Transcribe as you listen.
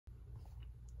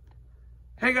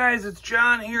Hey guys, it's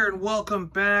John here and welcome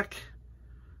back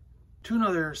to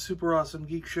another Super Awesome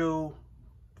Geek Show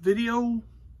video.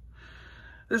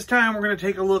 This time we're going to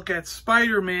take a look at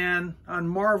Spider-Man on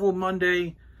Marvel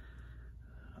Monday.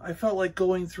 I felt like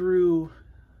going through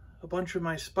a bunch of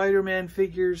my Spider-Man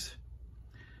figures,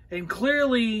 and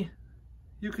clearly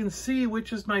you can see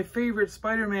which is my favorite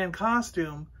Spider-Man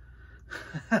costume.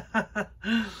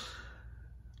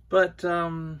 But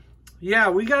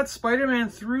yeah, we got Spider-Man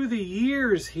through the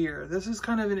years here. This is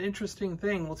kind of an interesting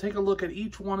thing. We'll take a look at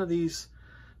each one of these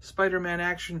Spider-Man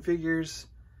action figures,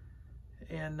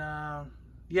 and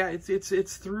yeah,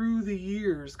 it's through the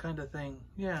years kind of thing.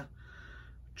 Yeah,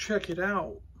 check it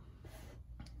out.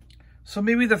 So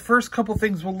maybe the first couple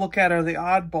things we'll look at are the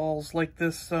oddballs, like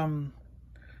this.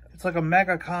 It's like a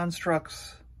Mega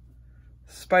Construx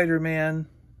Spider-Man,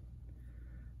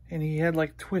 and he had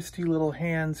like twisty little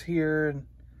hands here and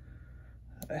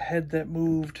a head that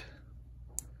moved,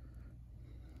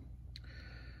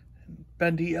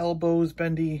 bendy elbows,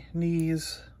 bendy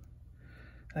knees,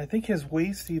 and I think his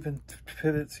waist even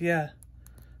pivots. Yeah,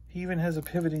 he even has a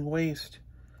pivoting waist.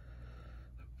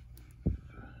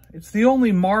 It's the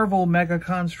only Marvel Mega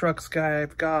Construx guy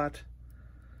I've got,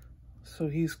 so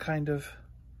he's kind of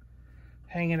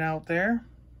hanging out there.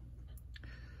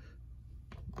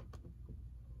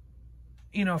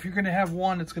 You know, if you're going to have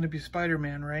one, it's going to be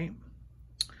Spider-Man, right?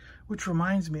 Which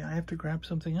reminds me, I have to grab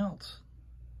something else.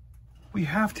 We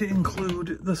have to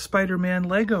include the Spider-Man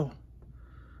Lego.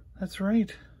 That's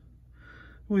right.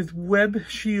 With web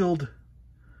shield.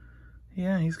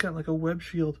 Yeah, he's got like a web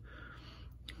shield.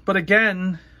 But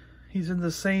again, he's in the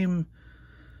same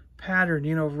pattern,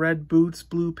 you know, red boots,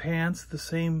 blue pants, the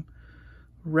same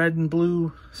red and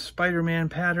blue Spider-Man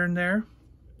pattern there.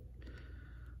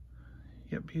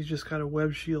 Yep, he's just got a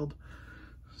web shield.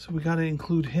 So we got to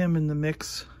include him in the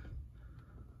mix.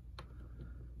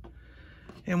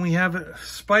 And we have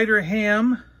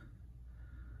Spider-Ham,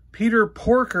 Peter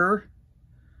Porker.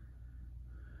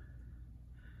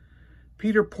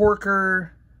 Peter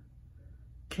Porker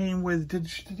came with, did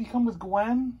he come with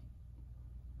Gwen?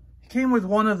 He came with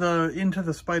one of the Into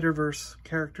the Spider-Verse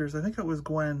characters. I think it was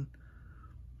Gwen.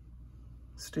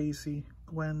 Stacy,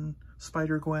 Gwen,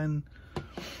 Spider-Gwen.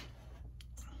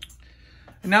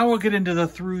 And now we'll get into the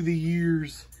through the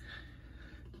years.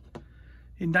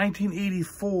 In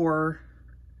 1984,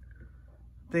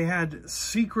 they had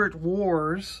Secret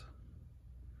Wars,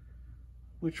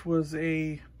 which was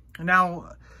a...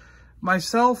 Now,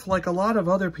 myself, like a lot of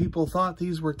other people, thought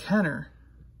these were Kenner.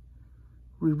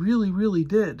 We really, really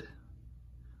did.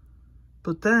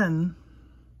 But then,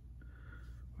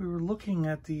 we were looking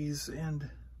at these and...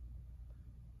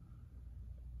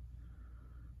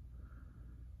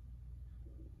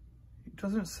 It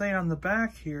doesn't say on the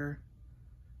back here,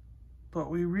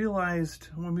 but we realized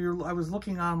when I was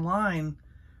looking online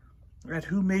at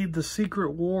who made the Secret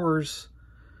Wars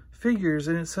figures,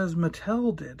 and it says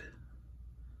Mattel did.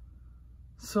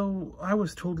 So I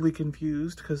was totally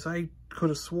confused because I could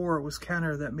have swore it was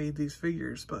Kenner that made these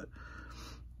figures, but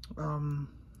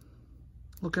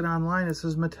looking online, it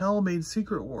says Mattel made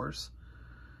Secret Wars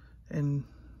and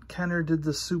Kenner did the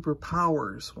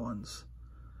Superpowers ones,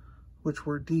 which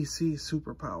were DC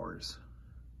Superpowers.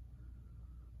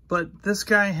 But this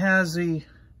guy has a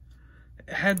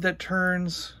head that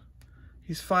turns.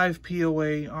 He's 5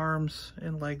 POA, arms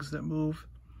and legs that move.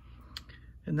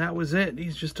 And that was it.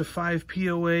 He's just a 5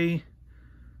 POA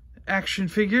action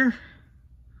figure.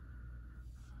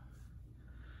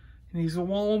 And he's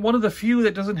one of the few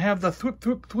that doesn't have the thwip,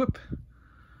 thwip, thwip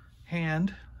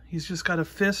hand. He's just got a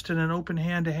fist and an open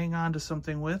hand to hang on to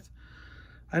something with.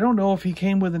 I don't know if he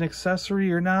came with an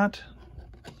accessory or not.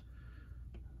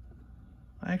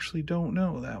 I actually don't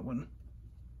know that one.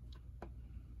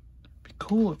 Be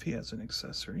cool if he has an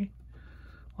accessory.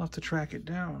 I'll have to track it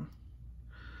down.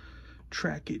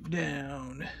 Track it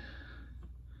down.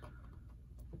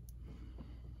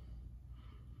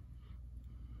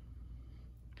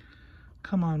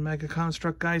 Come on, Mega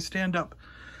Construct guys, stand up.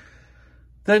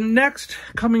 Then next,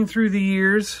 coming through the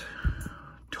years,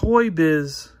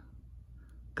 ToyBiz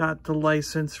got the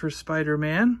license for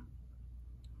Spider-Man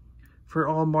for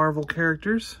all Marvel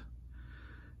characters.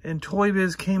 And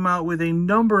ToyBiz came out with a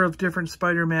number of different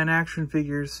Spider-Man action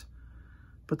figures,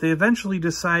 but they eventually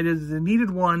decided they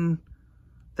needed one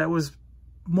that was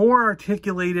more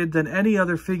articulated than any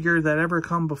other figure that ever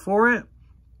come before it.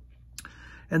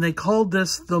 And they called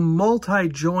this the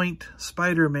multi-joint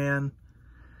Spider-Man.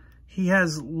 He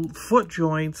has foot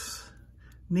joints,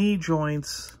 knee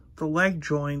joints, the leg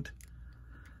joint,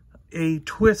 a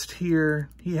twist here.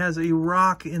 He has a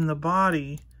rock in the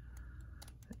body.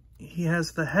 he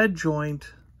has the head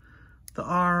joint, the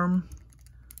arm,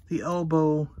 the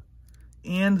elbow,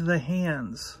 and the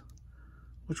hands,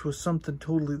 which was something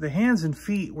totally, the hands and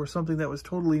feet were something that was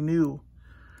totally new.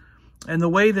 And the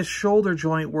way the shoulder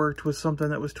joint worked was something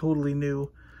that was totally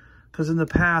new. Because in the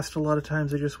past, a lot of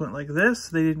times they just went like this.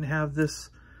 They didn't have this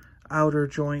outer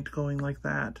joint going like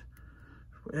that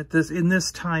in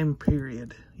this time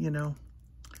period, you know.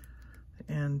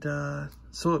 And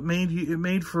so it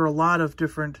made for a lot of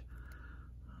different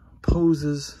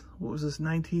poses. What was this,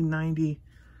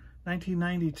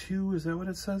 1992? Is that what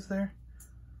it says there?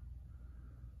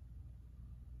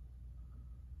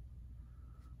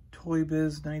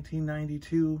 ToyBiz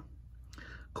 1992.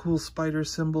 Cool spider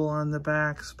symbol on the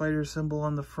back, spider symbol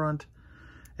on the front.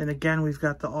 And again, we've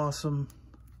got the awesome...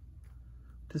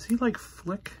 Does he like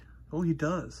flick? Oh, he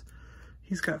does.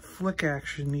 He's got flick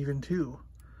action even too.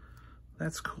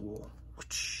 That's cool.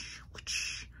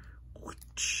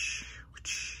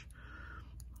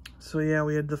 So yeah,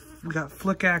 we got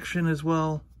flick action as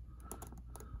well,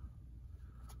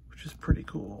 which is pretty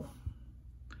cool.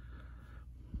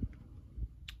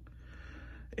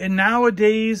 And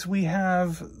nowadays we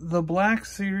have the Black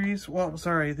Series, well,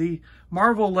 sorry, the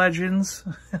Marvel Legends.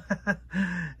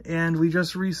 And we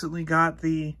just recently got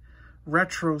the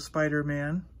Retro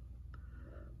Spider-Man.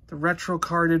 The retro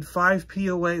carded 5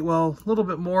 POA, well, a little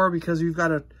bit more because you've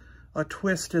got a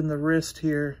twist in the wrist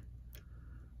here.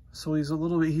 So he's a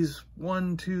little bit, he's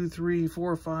 1, 2, 3,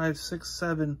 4, 5, 6,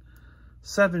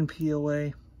 7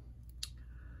 POA,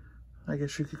 I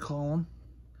guess you could call him.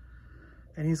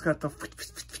 And he's got the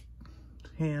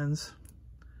hands.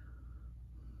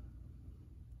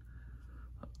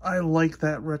 I like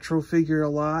that retro figure a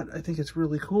lot. I think it's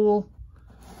really cool.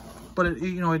 But it,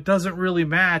 you know, it doesn't really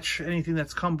match anything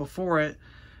that's come before it.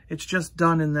 It's just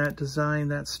done in that design,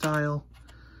 that style.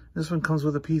 This one comes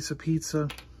with a piece of pizza.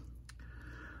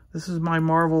 This is my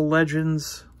Marvel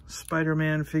Legends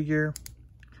Spider-Man figure.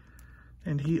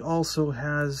 And he also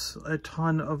has a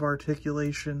ton of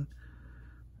articulation.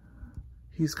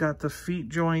 He's got the feet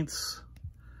joints,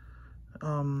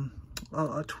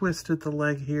 a twist at the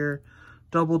leg here,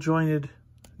 double jointed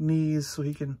knees so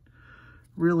he can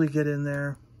really get in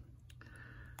there.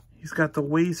 He's got the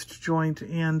waist joint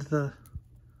and the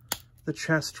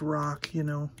chest rock, you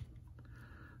know.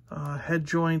 Head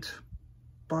joint,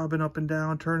 bobbing up and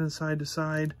down, turning side to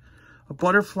side. A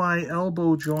butterfly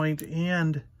elbow joint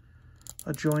and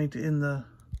a joint in the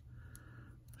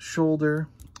shoulder.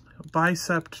 A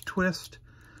bicep twist,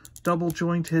 double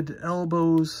jointed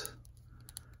elbows,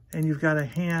 and you've got a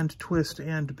hand twist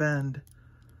and bend.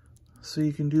 So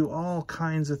you can do all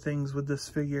kinds of things with this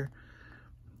figure.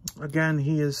 Again,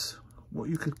 he is what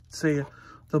you could say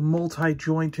the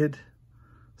multi-jointed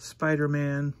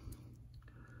Spider-Man.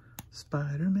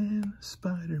 Spider-Man,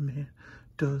 Spider-Man,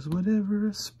 does whatever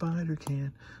a spider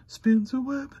can. Spins a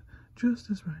web just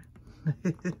as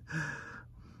right.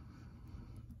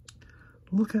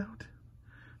 Look out.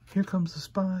 Here comes the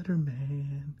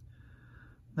Spider-Man.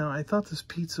 Now, I thought this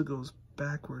pizza goes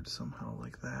backwards somehow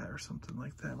like that or something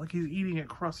like that. Like he's eating it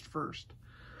crust first.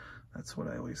 That's what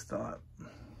I always thought.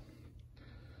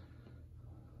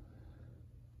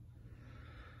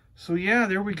 So yeah,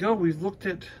 there we go. We've looked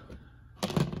at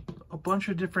a bunch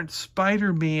of different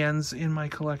Spider-Mans in my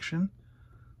collection.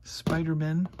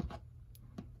 Spider-Men.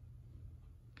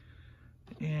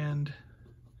 And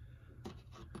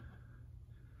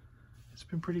it's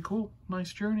been pretty cool.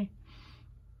 Nice journey.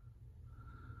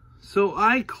 So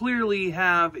I clearly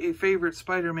have a favorite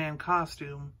Spider-Man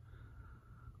costume.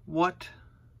 I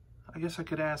guess I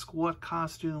could ask, what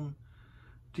costume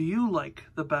do you like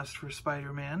the best for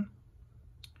Spider-Man?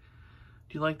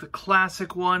 Do you like the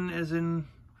classic one as in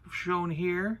shown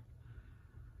here?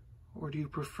 Or do you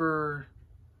prefer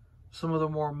some of the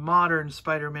more modern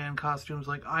Spider-Man costumes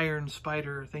like Iron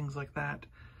Spider, things like that?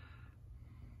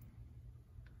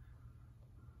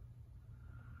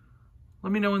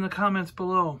 Let me know in the comments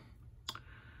below.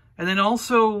 And then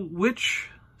also, which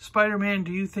Spider-Man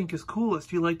do you think is coolest?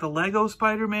 Do you like the Lego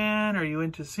Spider-Man? Are you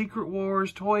into Secret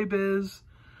Wars, ToyBiz,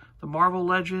 the Marvel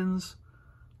Legends?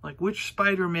 Like, which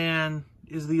Spider-Man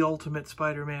is the ultimate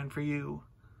Spider-Man for you?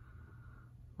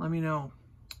 Let me know.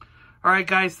 All right,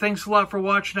 guys, thanks a lot for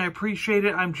watching. I appreciate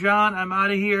it. I'm John. I'm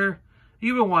out of here.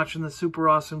 You've been watching the Super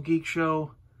Awesome Geek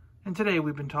Show. And today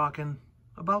we've been talking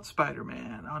about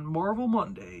Spider-Man on Marvel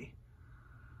Monday.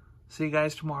 See you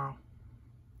guys tomorrow.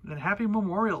 And happy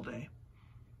Memorial Day.